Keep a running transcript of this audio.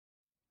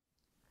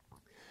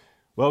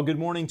Well, good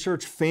morning,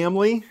 church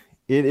family.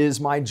 It is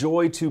my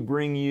joy to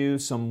bring you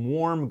some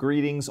warm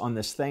greetings on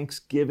this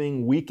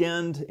Thanksgiving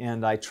weekend,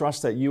 and I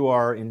trust that you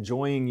are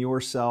enjoying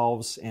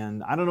yourselves.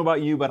 And I don't know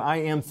about you, but I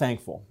am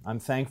thankful. I'm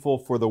thankful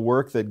for the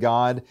work that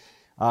God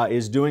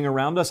is doing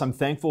around us. I'm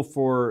thankful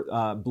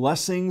for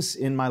blessings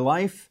in my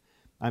life.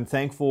 I'm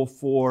thankful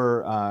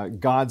for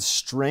God's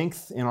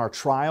strength in our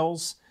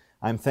trials.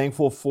 I'm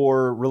thankful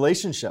for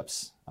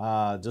relationships,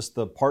 just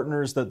the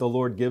partners that the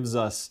Lord gives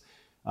us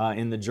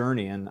in the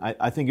journey. And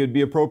I think it would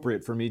be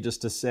appropriate for me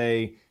just to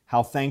say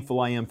how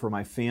thankful I am for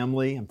my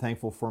family. I'm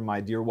thankful for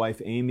my dear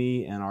wife,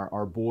 Amy, and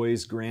our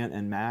boys, Grant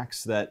and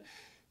Max, that,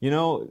 you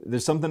know,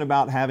 there's something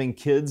about having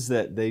kids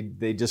that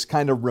they just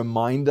kind of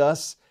remind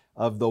us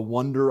of the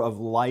wonder of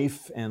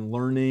life and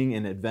learning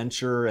and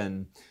adventure,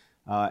 and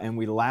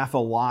we laugh a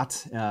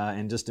lot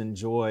and just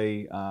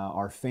enjoy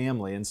our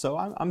family. And so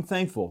I'm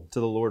thankful to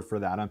the Lord for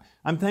that.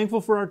 I'm thankful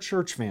for our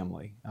church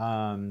family.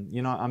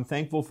 I'm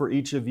thankful for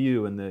each of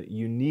you and the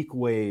unique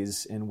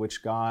ways in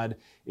which God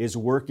is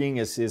working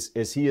as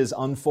He is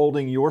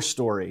unfolding your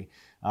story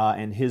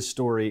and His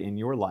story in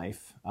your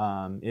life.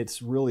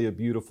 It's really a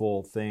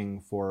beautiful thing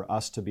for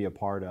us to be a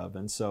part of.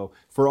 And so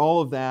for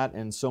all of that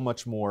and so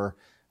much more,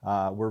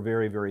 we're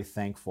very, very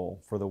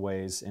thankful for the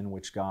ways in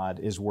which God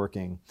is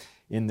working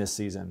in this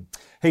season.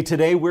 Hey,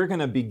 today we're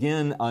going to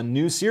begin a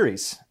new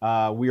series.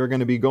 We are going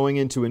to be going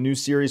into a new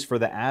series for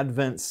the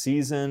Advent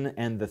season,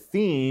 and the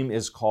theme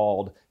is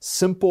called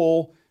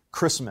Simple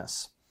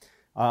Christmas.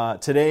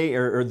 Today,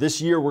 or this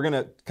year, we're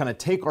going to kind of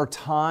take our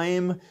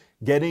time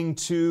getting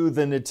to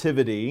the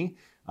Nativity,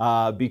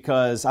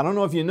 because I don't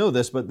know if you know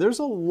this, but there's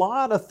a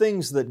lot of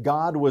things that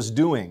God was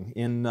doing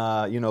in,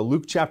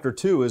 Luke chapter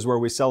 2 is where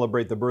we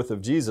celebrate the birth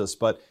of Jesus,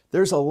 but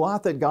there's a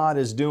lot that God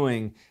is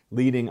doing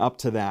leading up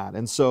to that.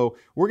 And so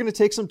we're going to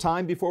take some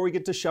time before we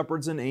get to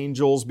shepherds and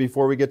angels,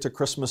 before we get to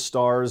Christmas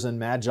stars and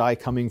magi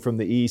coming from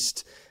the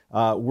east.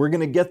 We're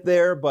going to get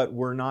there, but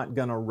we're not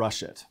going to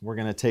rush it. We're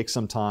going to take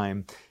some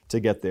time to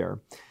get there.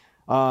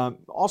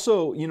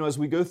 Also, as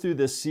we go through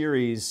this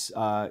series,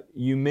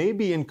 you may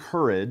be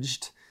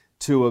encouraged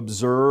to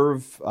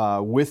observe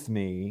with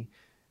me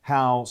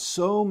how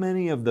so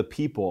many of the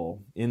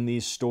people in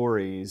these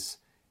stories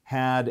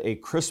had a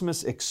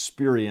Christmas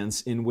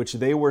experience in which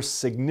they were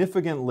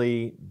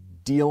significantly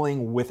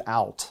dealing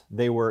without.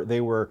 They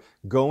were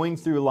going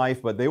through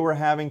life, but they were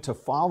having to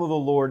follow the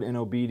Lord in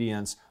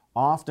obedience,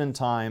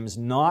 oftentimes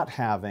not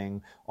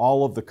having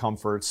all of the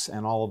comforts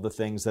and all of the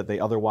things that they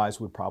otherwise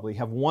would probably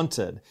have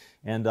wanted.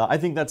 And I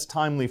think that's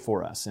timely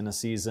for us in a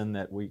season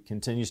that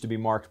continues to be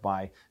marked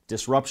by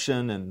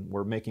disruption, and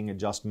we're making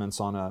adjustments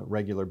on a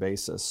regular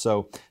basis.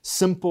 So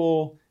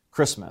Simple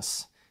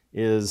Christmas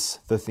is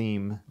the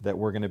theme that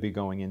we're going to be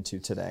going into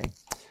today.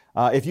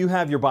 If you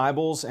have your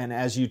Bibles, and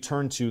as you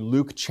turn to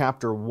Luke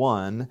chapter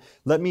 1,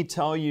 let me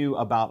tell you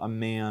about a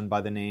man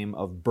by the name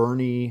of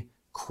Bernie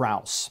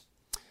Krause.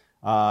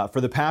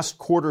 For the past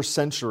quarter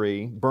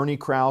century, Bernie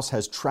Krause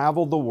has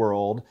traveled the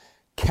world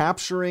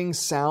capturing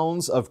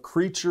sounds of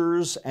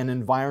creatures and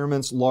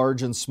environments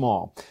large and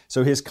small.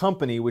 So his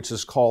company, which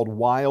is called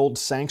Wild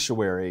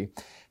Sanctuary,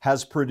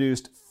 has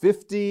produced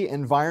 50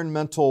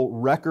 environmental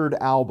record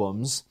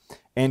albums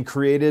and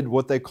created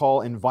what they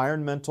call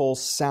environmental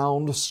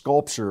sound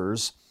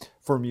sculptures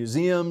for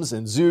museums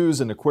and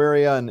zoos and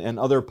aquaria and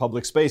other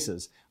public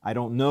spaces. I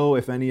don't know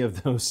if any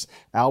of those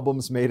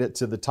albums made it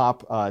to the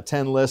top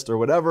 10 list or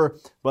whatever,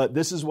 but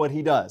this is what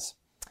he does.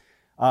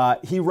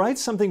 He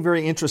writes something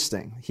very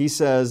interesting. He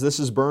says, this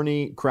is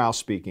Bernie Krause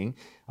speaking,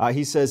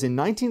 he says, in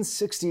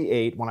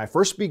 1968, when I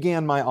first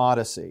began my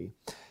odyssey,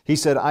 he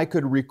said, I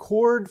could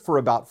record for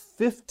about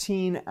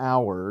 15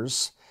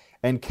 hours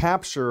and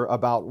capture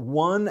about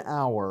 1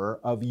 hour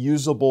of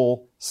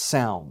usable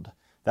sound.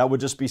 That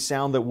would just be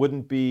sound that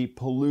wouldn't be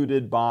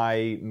polluted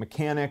by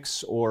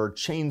mechanics or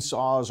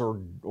chainsaws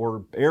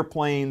or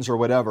airplanes or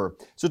whatever.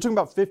 So it took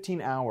about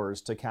 15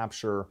 hours to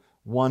capture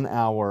 1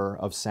 hour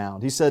of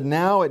sound. He said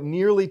now it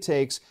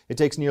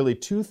takes nearly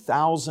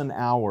 2,000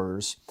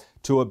 hours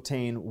to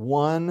obtain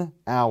 1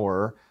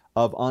 hour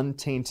of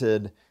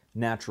untainted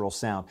natural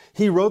sound.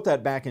 He wrote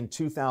that back in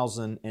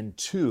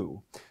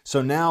 2002.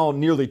 So now,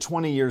 nearly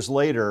 20 years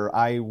later,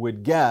 I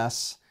would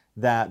guess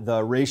that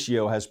the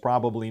ratio has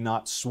probably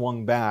not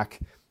swung back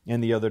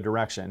in the other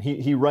direction.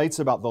 He writes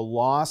about the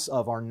loss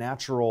of our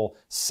natural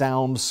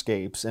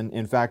soundscapes. And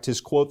in fact,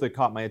 his quote that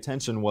caught my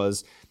attention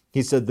was,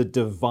 he said, the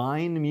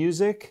divine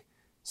music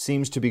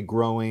seems to be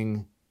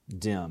growing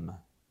dim.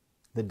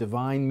 The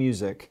divine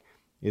music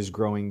is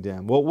growing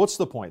dim. Well, what's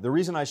the point? The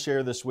reason I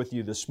share this with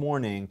you this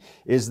morning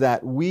is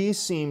that we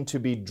seem to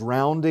be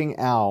drowning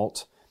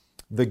out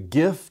the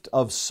gift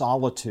of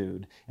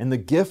solitude and the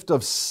gift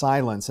of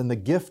silence and the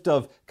gift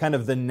of kind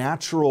of the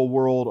natural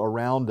world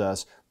around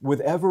us with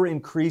ever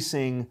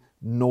increasing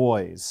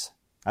noise.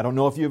 I don't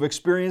know if you've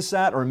experienced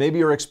that, or maybe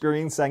you're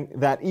experiencing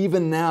that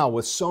even now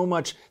with so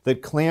much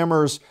that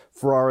clamors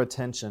for our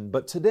attention.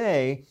 But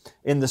today,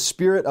 in the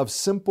spirit of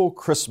Simple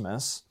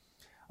Christmas,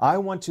 I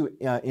want to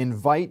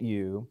invite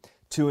you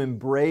to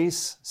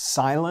embrace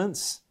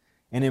silence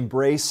and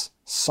embrace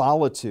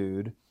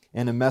solitude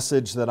in a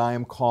message that I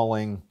am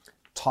calling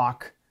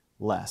Talk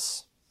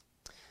Less.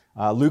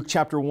 Luke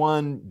chapter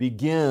 1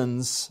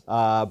 begins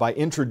by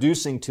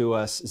introducing to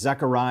us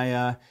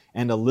Zechariah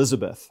and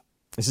Elizabeth.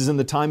 This is in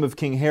the time of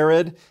King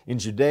Herod in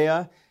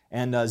Judea,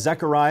 and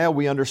Zechariah,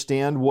 we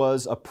understand,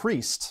 was a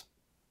priest.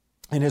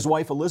 And his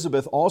wife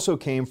Elizabeth also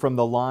came from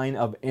the line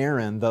of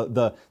Aaron,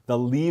 the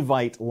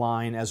Levite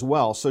line as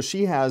well. So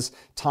she has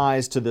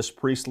ties to this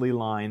priestly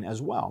line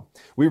as well.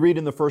 We read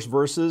in the first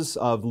verses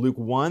of Luke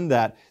 1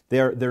 that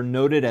they're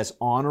noted as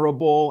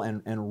honorable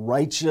and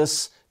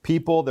righteous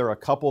people. They're a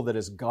couple that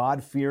is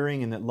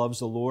God-fearing and that loves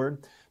the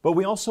Lord. But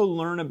we also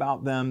learn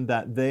about them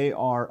that they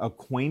are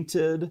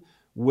acquainted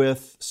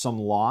with some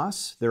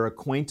loss. They're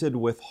acquainted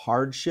with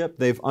hardship.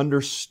 They've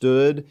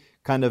understood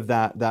kind of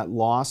that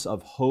loss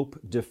of hope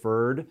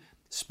deferred,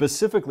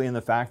 specifically in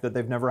the fact that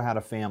they've never had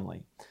a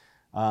family.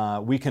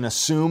 We can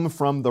assume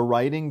from the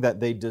writing that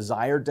they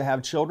desired to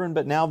have children,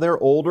 but now they're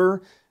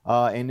older,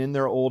 and in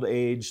their old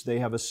age, they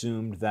have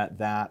assumed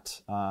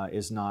that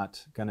is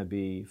not going to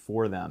be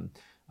for them.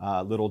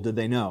 Little did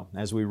they know,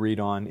 as we read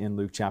on in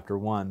Luke chapter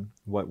 1,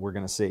 what we're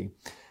going to see.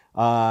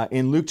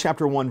 In Luke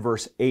chapter 1,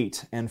 verse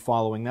 8 and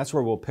following, that's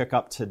where we'll pick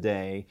up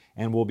today,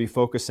 and we'll be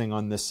focusing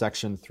on this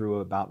section through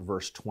about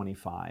verse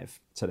 25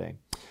 today.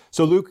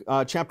 So Luke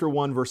chapter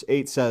 1, verse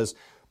 8 says,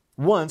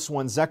 "Once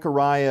when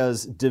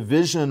Zechariah's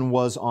division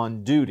was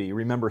on duty,"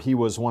 remember he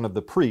was one of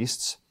the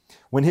priests,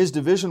 "when his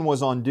division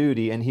was on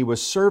duty and he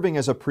was serving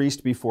as a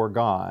priest before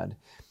God,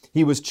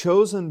 he was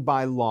chosen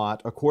by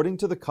lot, according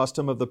to the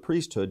custom of the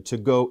priesthood, to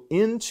go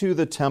into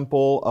the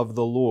temple of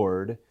the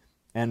Lord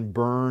and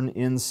burn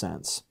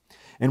incense.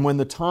 And when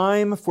the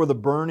time for the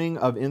burning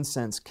of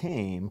incense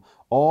came,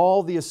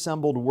 all the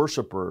assembled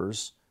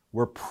worshipers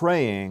were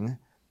praying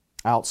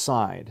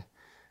outside."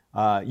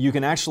 You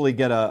can actually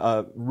get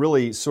a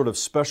really sort of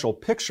special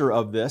picture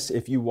of this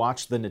if you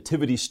watch The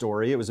Nativity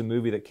Story. It was a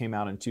movie that came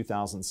out in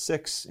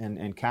 2006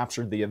 and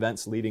captured the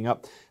events leading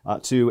up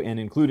to and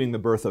including the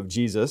birth of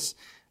Jesus.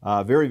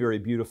 Very, very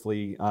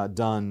beautifully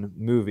done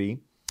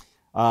movie.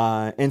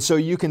 And so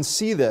you can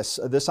see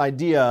this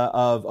idea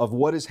of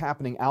what is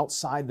happening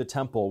outside the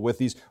temple with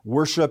these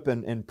worship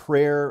and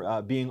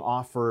prayer being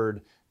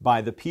offered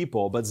by the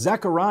people. But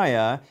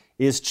Zechariah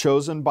is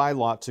chosen by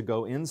lot to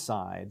go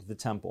inside the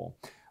temple.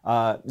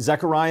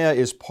 Zechariah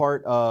is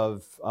part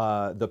of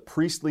the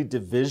priestly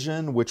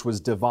division, which was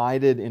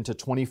divided into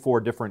 24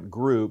 different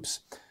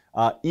groups.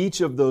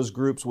 Each of those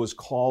groups was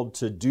called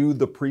to do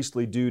the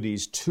priestly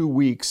duties 2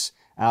 weeks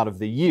out of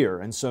the year.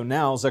 And so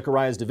now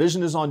Zechariah's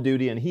division is on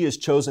duty and he is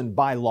chosen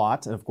by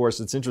lot. And of course,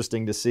 it's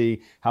interesting to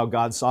see how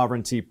God's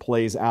sovereignty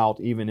plays out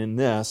even in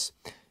this.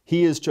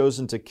 He is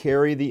chosen to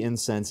carry the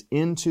incense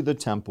into the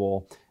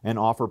temple and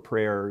offer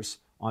prayers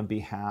on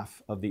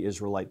behalf of the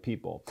Israelite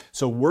people.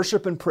 So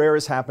worship and prayer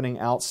is happening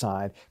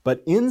outside,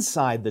 but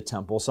inside the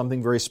temple,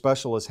 something very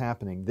special is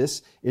happening.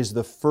 This is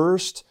the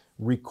first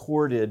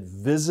recorded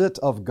visit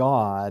of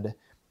God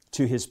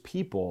to his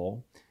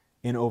people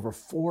in over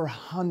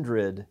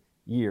 400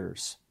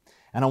 years.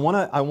 And I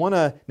want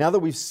to now that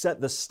we've set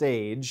the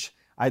stage,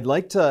 I'd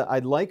like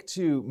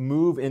to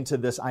move into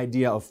this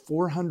idea of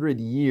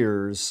 400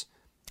 years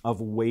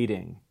of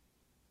waiting.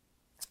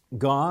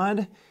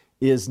 God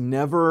is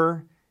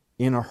never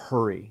in a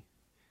hurry.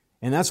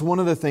 And that's one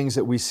of the things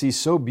that we see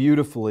so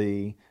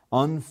beautifully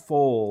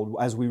unfold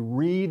as we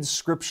read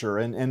Scripture.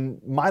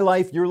 And my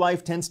life, your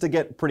life tends to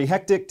get pretty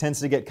hectic, tends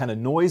to get kind of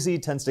noisy,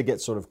 tends to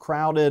get sort of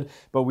crowded.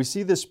 But we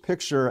see this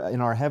picture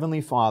in our Heavenly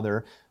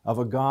Father of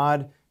a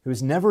God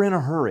who's never in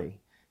a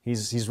hurry.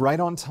 He's right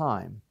on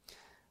time.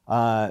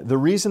 The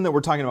reason that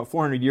we're talking about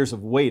 400 years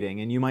of waiting,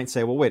 and you might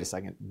say, well, wait a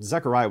second,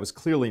 Zechariah was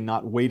clearly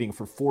not waiting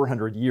for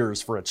 400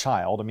 years for a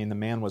child. I mean, the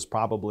man was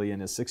probably in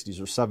his 60s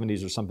or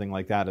 70s or something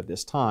like that at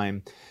this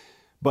time.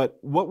 But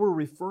what we're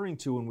referring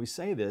to when we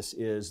say this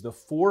is the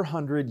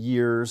 400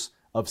 years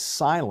of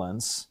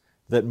silence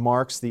that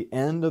marks the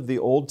end of the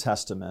Old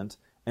Testament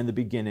and the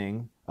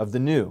beginning of the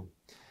New.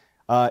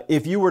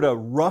 If you were to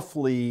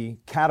roughly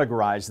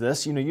categorize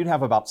this, you'd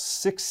have about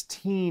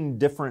 16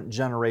 different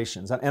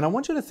generations. And I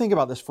want you to think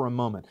about this for a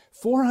moment.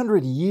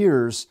 400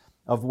 years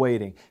of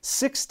waiting.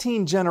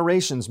 16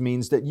 generations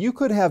means that you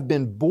could have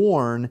been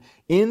born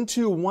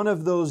into one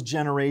of those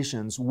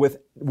generations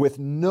with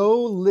no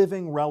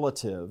living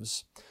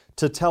relatives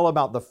to tell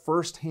about the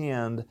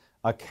firsthand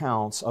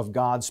accounts of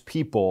God's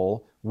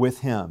people with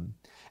Him.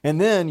 And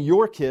then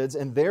your kids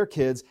and their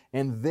kids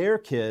and their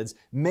kids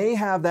may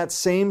have that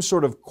same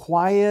sort of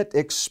quiet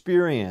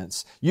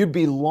experience. You'd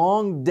be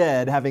long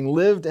dead, having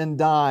lived and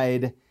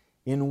died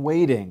in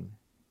waiting.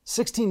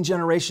 16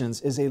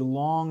 generations is a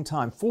long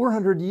time.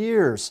 400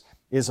 years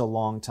is a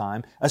long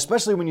time,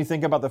 especially when you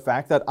think about the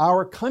fact that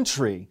our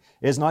country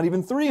is not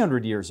even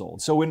 300 years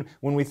old. So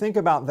when we think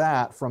about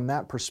that from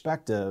that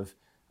perspective,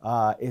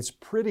 it's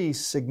pretty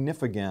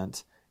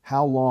significant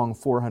how long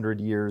 400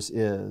 years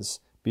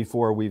is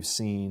before we've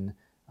seen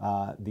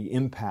the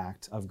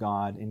impact of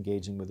God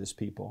engaging with His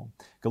people.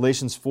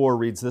 Galatians 4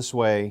 reads this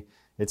way.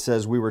 it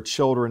says we were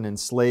children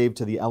enslaved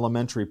to the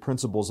elementary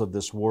principles of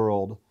this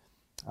world.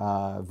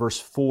 Verse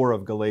 4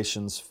 of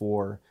Galatians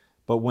 4.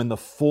 But when the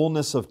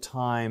fullness of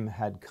time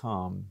had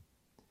come,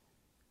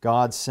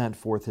 God sent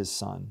forth His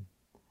Son,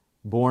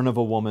 born of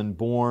a woman,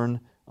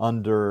 born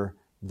under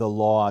the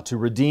law, to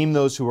redeem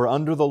those who are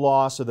under the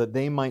law so that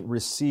they might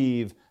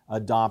receive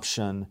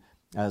adoption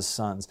as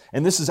sons.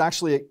 And this is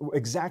actually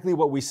exactly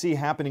what we see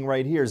happening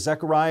right here.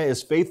 Zechariah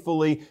is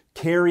faithfully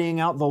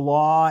carrying out the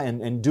law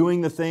and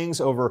doing the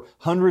things over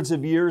hundreds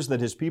of years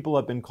that his people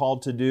have been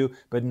called to do,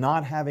 but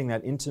not having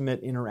that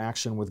intimate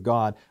interaction with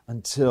God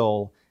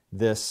until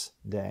this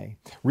day.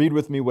 Read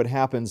with me what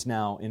happens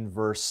now in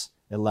verse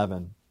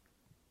 11.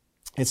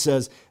 It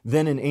says,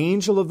 "Then an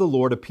angel of the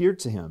Lord appeared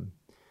to him,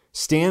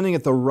 standing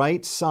at the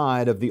right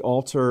side of the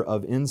altar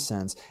of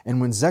incense. And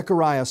when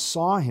Zechariah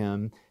saw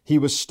him, he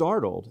was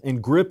startled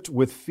and gripped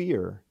with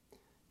fear.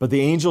 But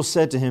the angel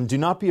said to him, 'Do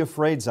not be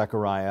afraid,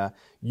 Zechariah.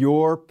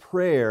 Your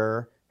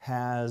prayer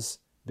has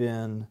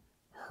been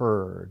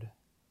heard.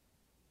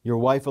 Your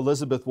wife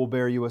Elizabeth will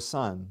bear you a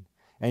son,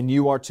 and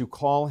you are to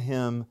call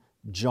him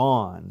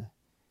John.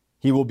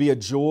 He will be a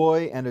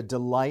joy and a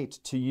delight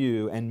to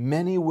you, and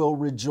many will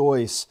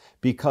rejoice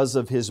because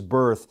of his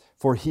birth,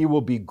 for he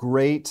will be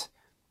great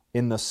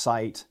in the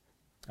sight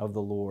of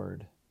the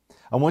Lord.'"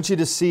 I want you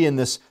to see in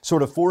this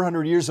sort of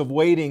 400 years of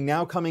waiting,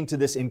 now coming to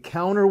this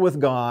encounter with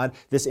God,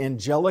 this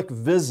angelic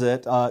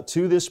visit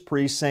to this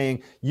priest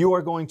saying, "You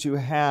are going to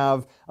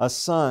have a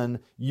son.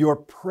 Your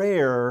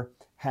prayer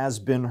has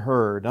been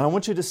heard." And I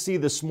want you to see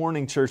this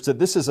morning, church, that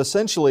this is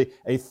essentially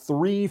a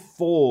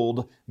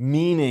threefold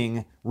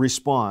meaning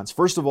response.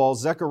 First of all,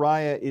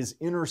 Zechariah is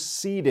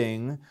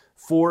interceding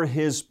for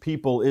his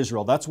people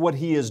Israel. That's what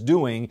he is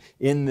doing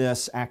in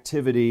this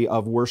activity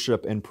of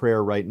worship and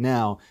prayer right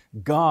now.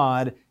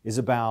 God is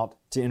about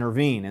to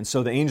intervene. And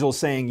so the angel is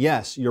saying,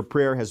 yes, your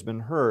prayer has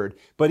been heard.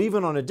 But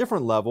even on a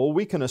different level,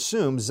 we can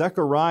assume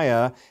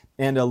Zechariah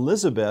and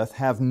Elizabeth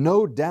have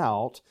no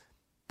doubt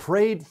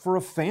prayed for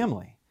a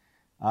family.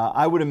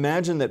 I would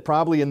imagine that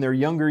probably in their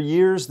younger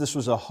years, this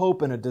was a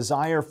hope and a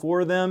desire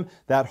for them.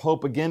 That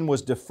hope again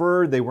was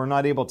deferred. They were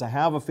not able to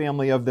have a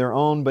family of their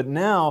own. But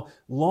now,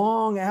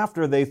 long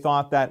after they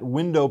thought that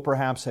window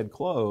perhaps had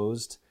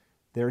closed,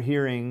 they're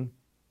hearing,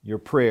 "Your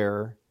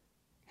prayer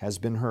has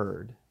been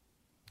heard."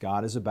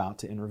 God is about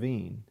to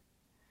intervene.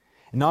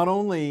 Not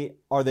only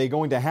are they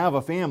going to have a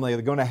family,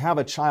 they're going to have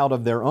a child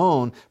of their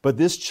own, but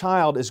this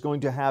child is going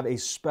to have a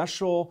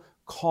special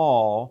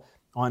call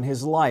on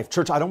his life.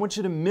 Church, I don't want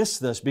you to miss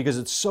this because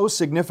it's so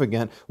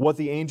significant what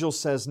the angel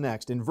says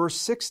next. In verse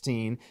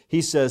 16,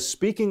 he says,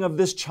 speaking of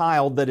this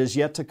child that is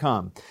yet to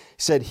come, he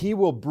said, "He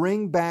will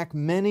bring back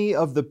many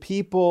of the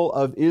people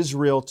of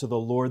Israel to the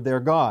Lord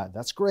their God."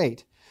 That's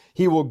great.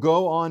 "He will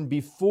go on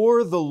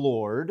before the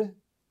Lord."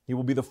 He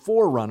will be the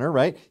forerunner,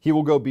 right? "He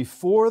will go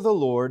before the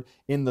Lord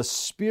in the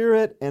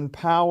spirit and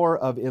power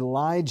of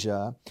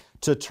Elijah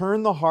to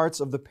turn the hearts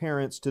of the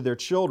parents to their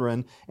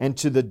children and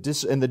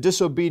the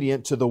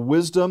disobedient to the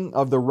wisdom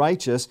of the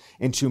righteous,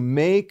 and to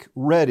make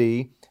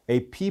ready a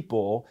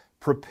people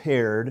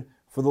prepared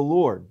for the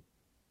Lord."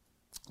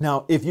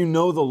 Now, if you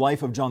know the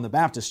life of John the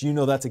Baptist, you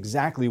know that's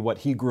exactly what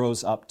he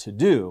grows up to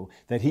do,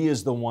 that he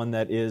is the one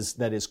that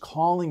is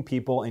calling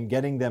people and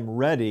getting them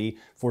ready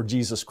for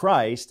Jesus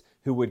Christ,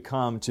 who would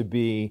come to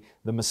be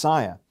the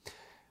Messiah.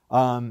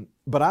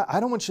 But I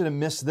don't want you to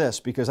miss this,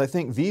 because I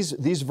think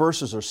these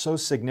verses are so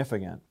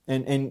significant.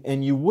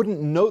 And you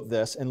wouldn't note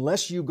this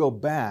unless you go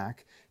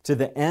back to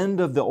the end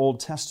of the Old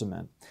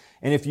Testament.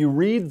 And if you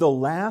read the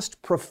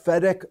last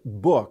prophetic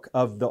book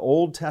of the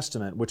Old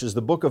Testament, which is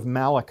the book of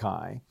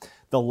Malachi,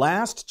 the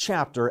last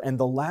chapter and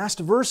the last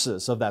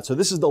verses of that, so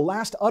this is the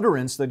last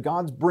utterance that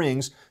God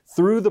brings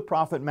through the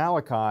prophet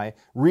Malachi,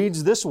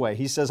 reads this way.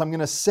 He says, "I'm going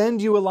to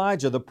send you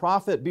Elijah, the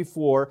prophet,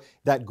 before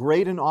that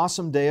great and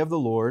awesome day of the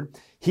Lord.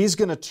 He's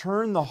going to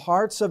turn the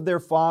hearts of their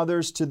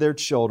fathers to their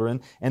children,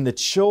 and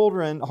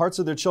the hearts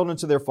of their children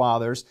to their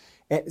fathers."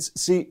 And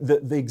see,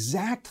 the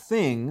exact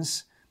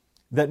things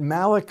that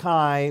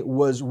Malachi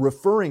was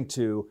referring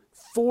to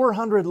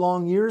 400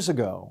 long years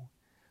ago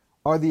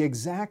are the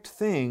exact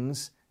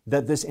things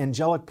that this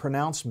angelic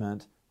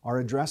pronouncement are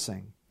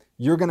addressing.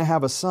 You're going to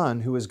have a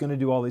son who is going to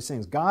do all these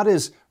things. God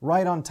is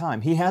right on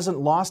time. He hasn't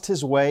lost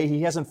his way.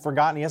 He hasn't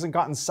forgotten. He hasn't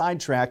gotten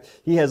sidetracked.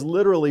 He has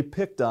literally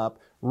picked up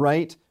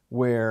right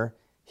where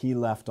he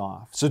left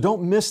off. So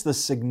don't miss the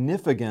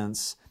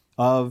significance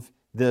of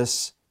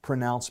this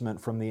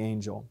pronouncement from the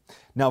angel.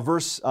 Now,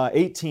 verse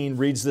 18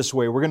 reads this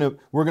way. We're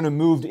going to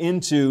move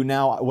into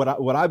now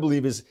what I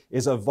believe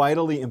is a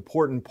vitally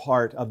important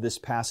part of this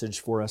passage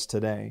for us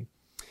today.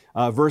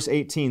 Verse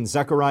 18,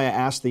 Zechariah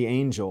asked the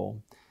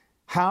angel,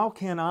 "How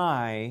can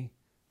I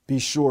be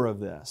sure of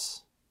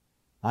this?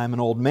 I am an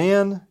old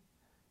man,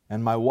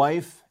 and my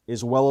wife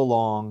is well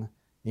along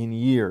in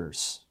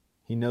years."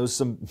 He knows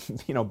some,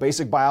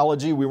 basic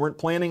biology. We weren't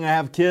planning to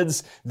have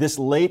kids this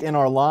late in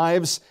our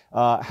lives.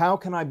 How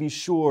can I be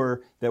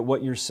sure that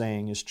what you're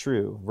saying is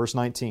true? Verse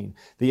 19,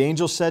 the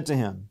angel said to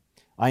him,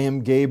 I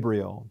am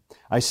Gabriel.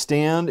 I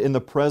stand in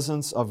the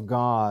presence of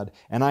God,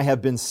 and I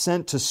have been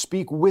sent to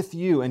speak with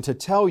you and to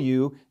tell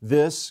you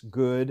this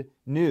good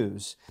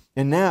news.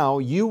 And now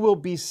you will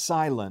be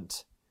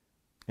silent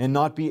and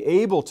not be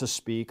able to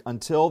speak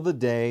until the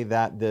day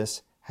that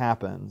this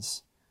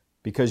happens,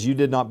 because you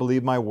did not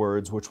believe my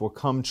words, which will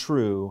come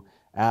true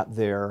at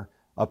their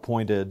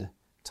appointed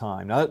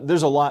time. Now,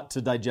 there's a lot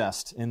to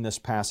digest in this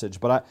passage,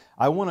 but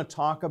I want to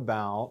talk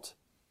about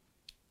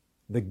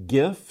the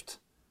gift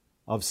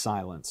of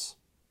silence.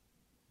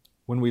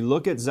 When we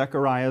look at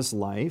Zechariah's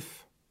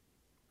life,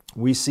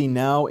 we see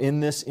now in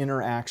this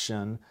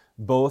interaction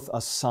both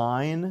a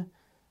sign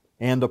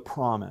and a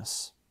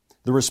promise.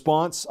 The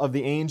response of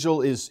the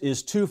angel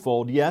is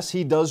twofold. Yes,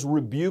 he does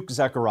rebuke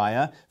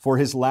Zechariah for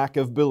his lack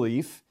of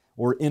belief,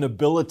 or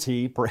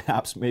inability,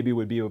 perhaps, maybe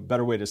would be a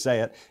better way to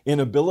say it,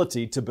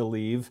 inability to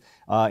believe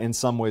in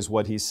some ways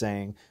what he's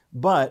saying.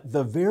 But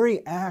the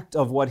very act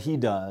of what he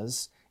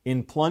does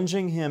in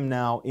plunging him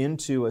now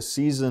into a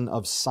season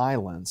of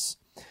silence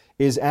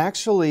is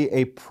actually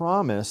a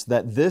promise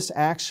that this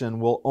action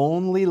will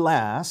only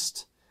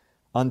last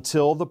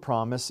until the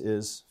promise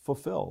is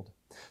fulfilled.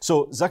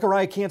 So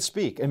Zechariah can't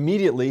speak.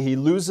 Immediately, he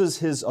loses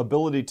his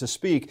ability to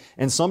speak,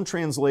 and some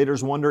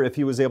translators wonder if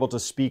he was able to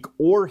speak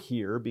or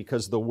hear,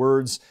 because the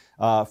words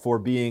for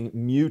being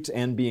mute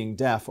and being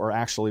deaf are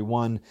actually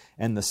one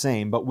and the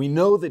same. But we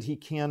know that he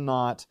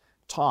cannot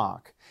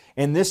talk.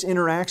 And this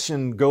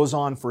interaction goes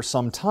on for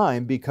some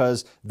time,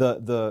 because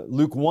the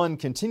Luke 1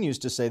 continues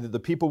to say that the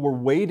people were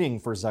waiting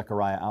for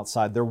Zechariah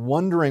outside. They're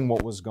wondering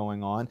what was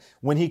going on.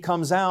 When he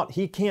comes out,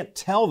 he can't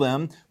tell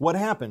them what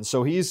happened.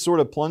 So he's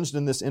sort of plunged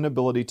in this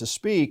inability to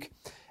speak,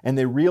 and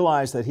they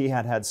realize that he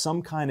had had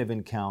some kind of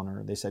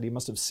encounter. They said he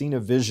must have seen a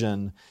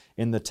vision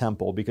in the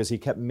temple, because he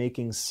kept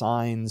making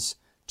signs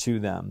to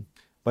them,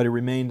 but he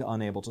remained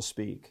unable to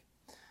speak.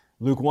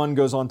 Luke 1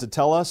 goes on to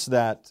tell us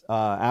that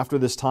after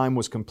this time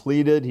was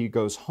completed, he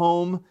goes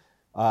home.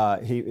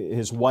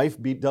 His wife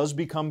does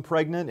become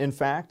pregnant, in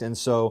fact, and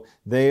so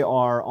they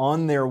are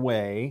on their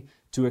way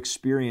to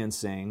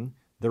experiencing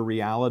the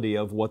reality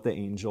of what the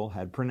angel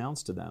had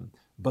pronounced to them.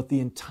 But the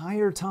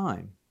entire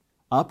time,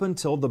 up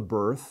until the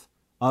birth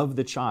of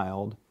the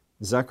child,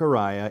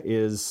 Zechariah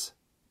is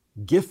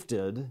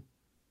gifted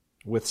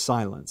with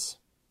silence.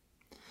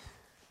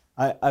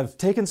 I've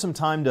taken some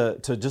time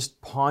to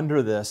just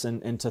ponder this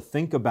and to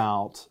think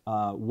about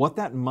what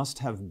that must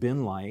have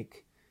been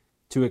like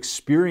to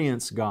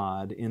experience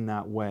God in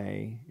that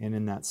way and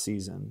in that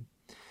season.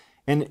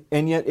 And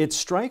yet it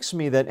strikes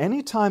me that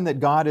any time that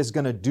God is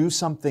going to do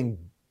something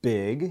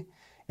big,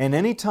 and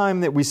any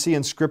time that we see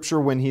in Scripture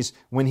when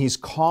He's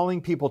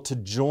calling people to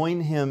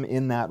join Him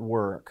in that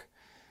work,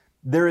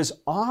 there is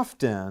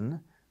often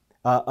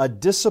a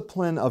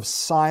discipline of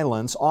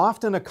silence,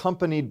 often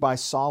accompanied by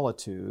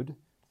solitude.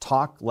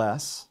 Talk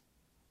less,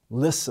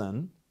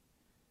 listen,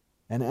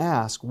 and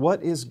ask,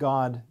 what is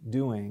God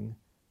doing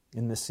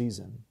in this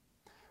season?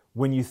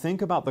 When you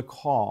think about the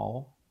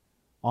call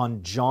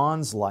on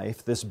John's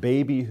life, this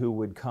baby who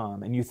would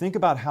come, and you think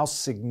about how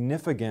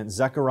significant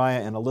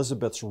Zechariah and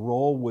Elizabeth's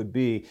role would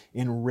be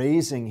in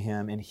raising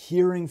him and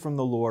hearing from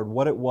the Lord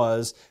what it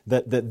was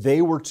that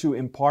they were to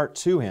impart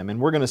to him.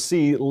 And we're going to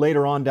see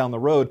later on down the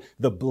road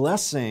the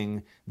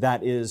blessing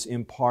that is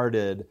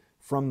imparted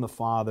from the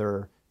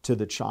Father to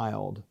the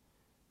child.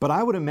 But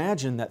I would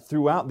imagine that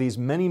throughout these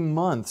many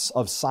months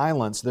of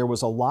silence, there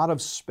was a lot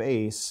of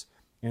space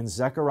in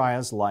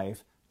Zechariah's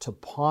life to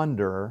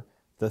ponder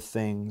the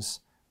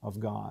things of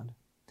God.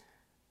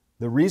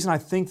 The reason I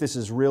think this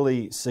is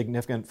really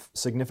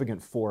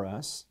significant for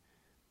us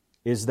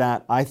is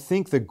that I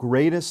think the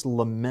greatest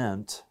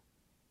lament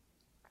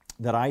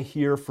that I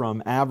hear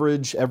from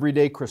average,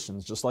 everyday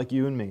Christians, just like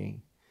you and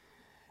me,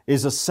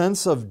 is a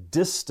sense of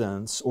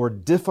distance or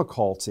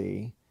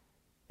difficulty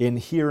in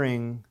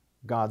hearing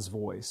God's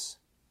voice.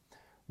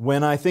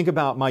 When I think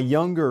about my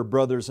younger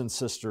brothers and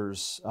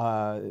sisters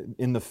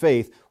in the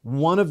faith,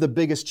 one of the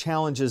biggest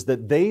challenges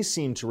that they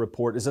seem to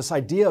report is this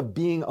idea of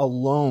being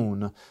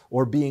alone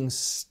or being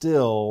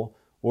still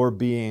or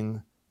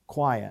being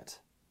quiet.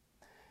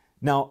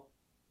 Now,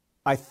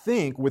 I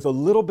think with a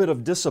little bit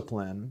of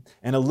discipline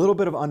and a little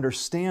bit of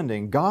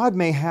understanding, God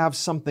may have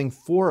something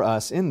for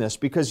us in this,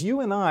 because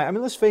you and I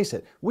mean, let's face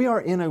it, we are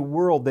in a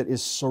world that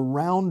is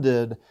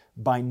surrounded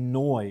by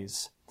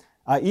noise.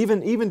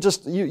 Even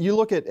just, you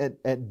look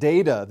at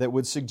data that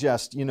would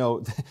suggest,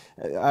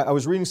 I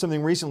was reading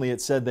something recently,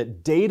 it said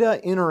that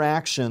data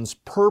interactions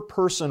per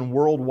person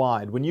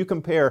worldwide, when you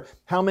compare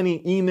how many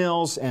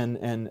emails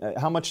and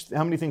how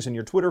many things in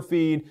your Twitter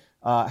feed,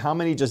 how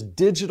many just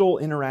digital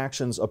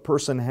interactions a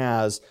person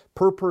has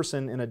per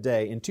person in a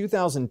day, in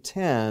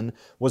 2010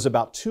 was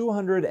about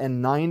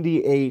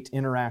 298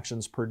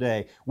 interactions per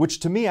day, which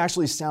to me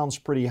actually sounds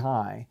pretty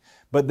high.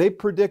 But they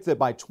predict that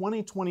by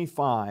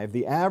 2025,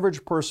 the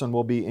average person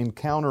will be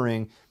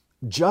encountering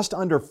just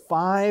under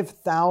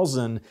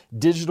 5,000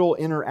 digital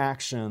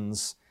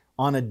interactions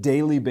on a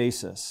daily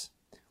basis.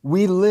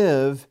 We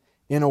live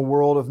in a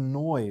world of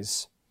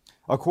noise.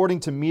 According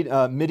to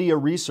Media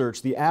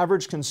Research, the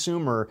average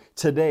consumer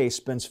today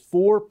spends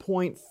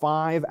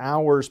 4.5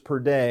 hours per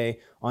day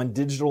on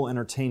digital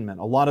entertainment.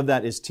 A lot of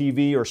that is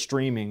TV or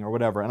streaming or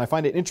whatever. And I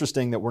find it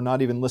interesting that we're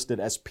not even listed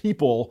as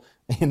people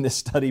in this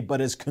study,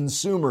 but as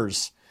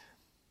consumers.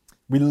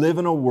 We live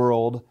in a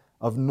world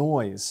of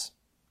noise.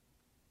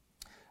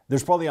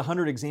 There's probably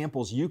 100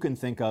 examples you can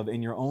think of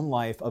in your own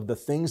life of the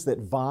things that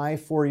vie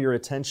for your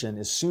attention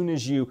as soon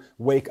as you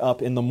wake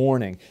up in the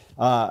morning.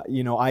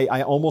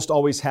 I almost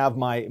always have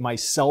my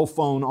cell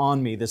phone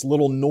on me, this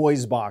little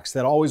noise box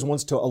that always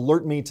wants to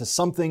alert me to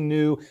something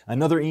new,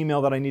 another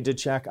email that I need to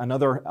check,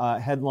 another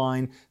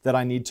headline that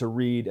I need to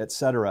read,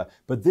 etc.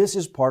 But this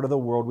is part of the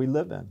world we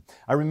live in.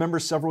 I remember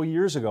several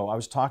years ago, I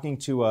was talking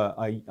to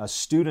a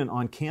student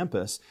on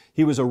campus.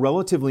 He was a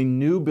relatively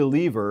new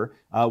believer,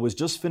 was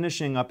just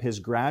finishing up his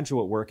graduate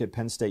work at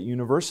Penn State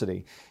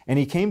University. And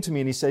he came to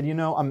me and he said,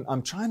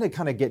 I'm trying to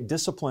kind of get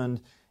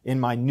disciplined in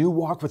my new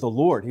walk with the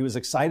Lord. He was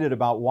excited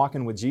about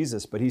walking with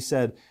Jesus, but he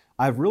said,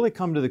 I've really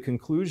come to the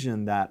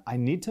conclusion that I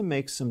need to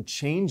make some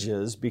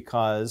changes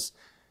because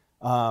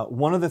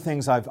one of the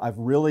things I've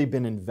really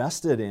been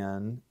invested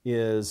in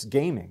is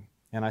gaming.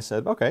 And I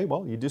said, okay,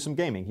 well, you do some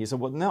gaming. He said,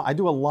 well, no, I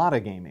do a lot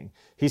of gaming.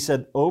 He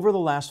said, over the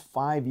last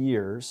 5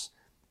 years,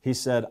 he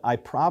said, I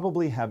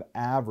probably have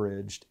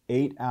averaged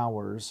 8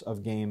 hours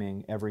of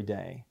gaming every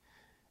day.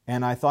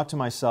 And I thought to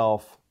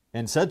myself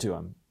and said to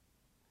him,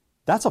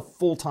 that's a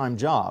full-time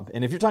job.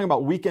 And if you're talking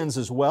about weekends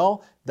as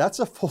well, that's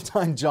a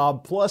full-time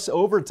job plus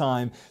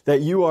overtime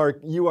that you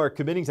are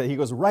committing to. He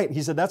goes, right.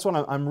 He said, that's what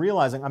I'm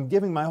realizing. I'm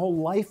giving my whole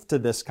life to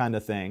this kind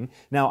of thing.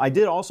 Now, I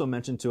did also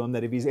mention to him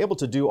that if he's able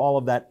to do all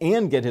of that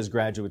and get his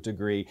graduate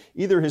degree,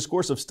 either his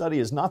course of study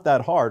is not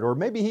that hard, or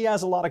maybe he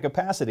has a lot of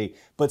capacity,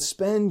 but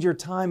spend your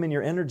time and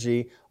your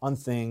energy on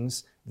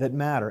things that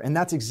matter. And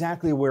that's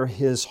exactly where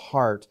his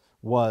heart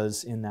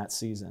was in that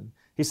season.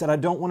 He said, I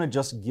don't want to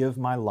just give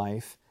my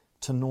life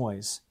to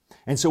noise.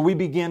 And so we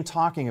began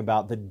talking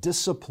about the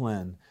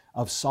discipline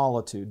of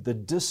solitude, the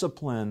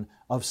discipline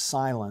of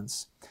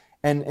silence.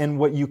 And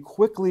what you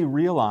quickly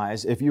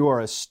realize, if you are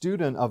a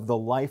student of the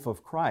life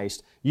of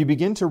Christ, you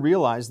begin to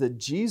realize that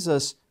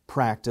Jesus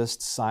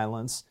practiced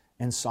silence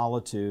and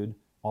solitude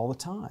all the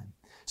time.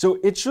 So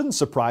it shouldn't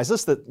surprise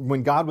us that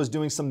when God was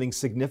doing something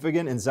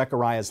significant in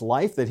Zechariah's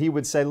life, that he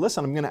would say,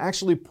 listen, I'm going to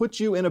actually put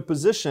you in a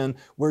position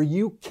where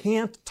you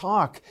can't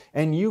talk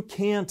and you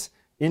can't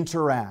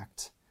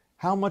interact.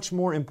 How much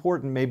more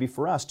important maybe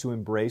for us to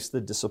embrace the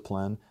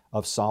discipline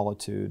of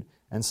solitude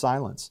and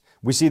silence.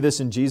 We see this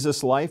in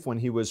Jesus' life when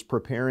he was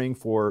preparing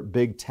for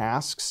big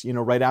tasks.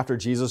 Right after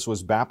Jesus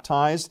was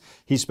baptized,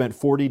 he spent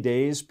 40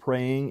 days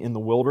praying in the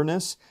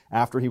wilderness.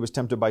 After he was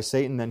tempted by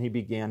Satan, then he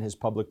began his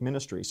public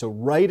ministry. So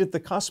right at the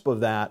cusp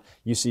of that,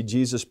 you see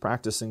Jesus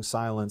practicing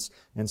silence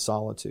and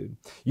solitude.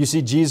 You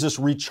see Jesus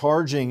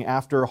recharging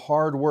after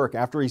hard work.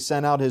 After he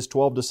sent out his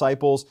 12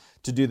 disciples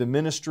to do the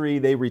ministry,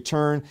 they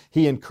returned.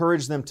 He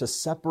encouraged them to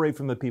separate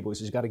from the people. He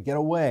says, you got to get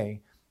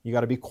away. You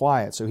got to be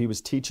quiet. So he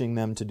was teaching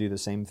them to do the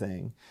same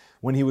thing.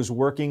 When he was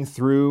working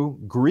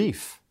through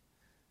grief,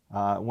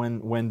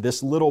 when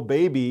this little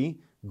baby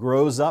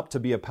grows up to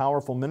be a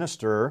powerful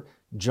minister,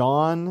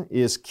 John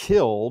is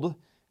killed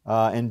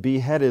and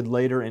beheaded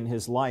later in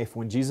his life.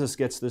 When Jesus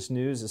gets this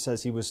news, it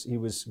says he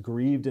was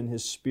grieved in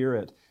his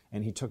spirit,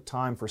 and he took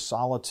time for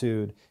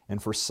solitude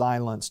and for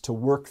silence to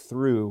work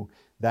through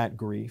that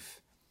grief.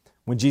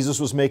 When Jesus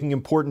was making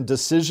important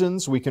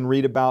decisions, we can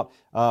read about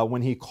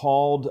when he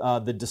called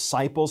the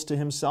disciples to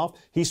himself.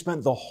 He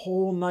spent the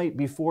whole night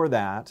before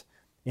that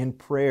in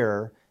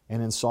prayer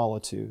and in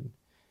solitude.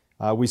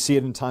 We see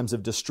it in times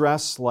of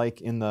distress,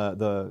 like in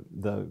the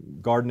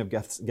Garden of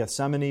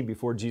Gethsemane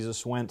before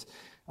Jesus went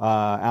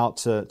out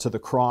to the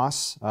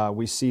cross.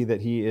 We see that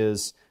he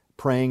is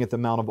praying at the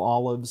Mount of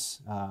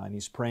Olives, and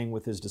he's praying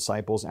with his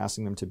disciples,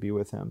 asking them to be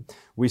with him.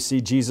 We see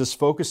Jesus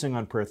focusing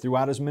on prayer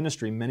throughout his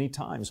ministry many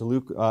times.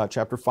 Luke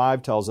chapter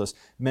 5 tells us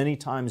many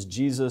times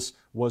Jesus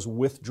was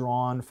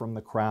withdrawn from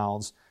the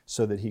crowds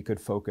so that he could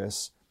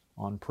focus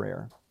on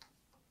prayer.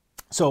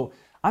 So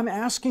I'm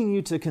asking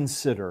you to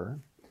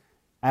consider,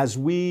 as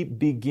we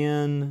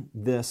begin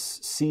this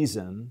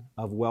season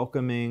of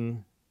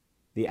welcoming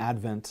the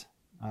Advent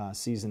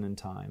season and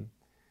time,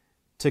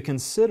 to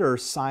consider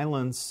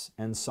silence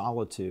and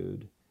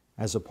solitude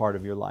as a part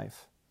of your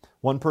life.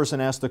 One person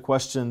asked the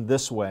question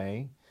this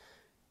way: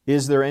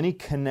 is there any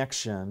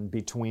connection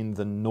between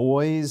the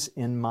noise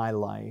in my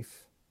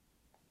life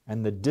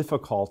and the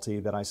difficulty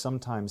that I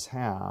sometimes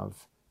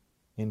have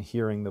in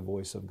hearing the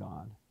voice of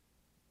God?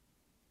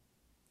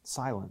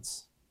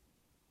 Silence,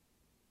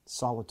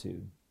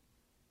 solitude,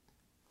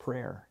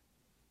 prayer.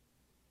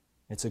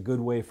 It's a good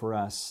way for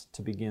us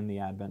to begin the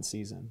Advent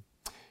season.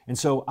 And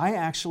so I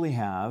actually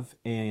have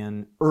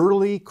an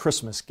early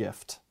Christmas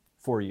gift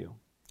for you.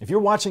 If you're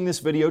watching this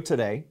video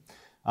today,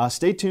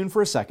 stay tuned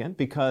for a second,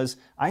 because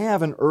I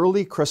have an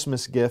early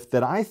Christmas gift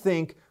that I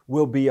think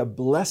will be a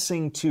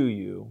blessing to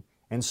you.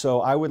 And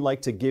so I would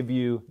like to give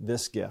you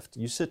this gift.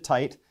 You sit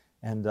tight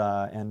and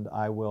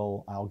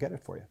I'll get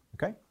it for you.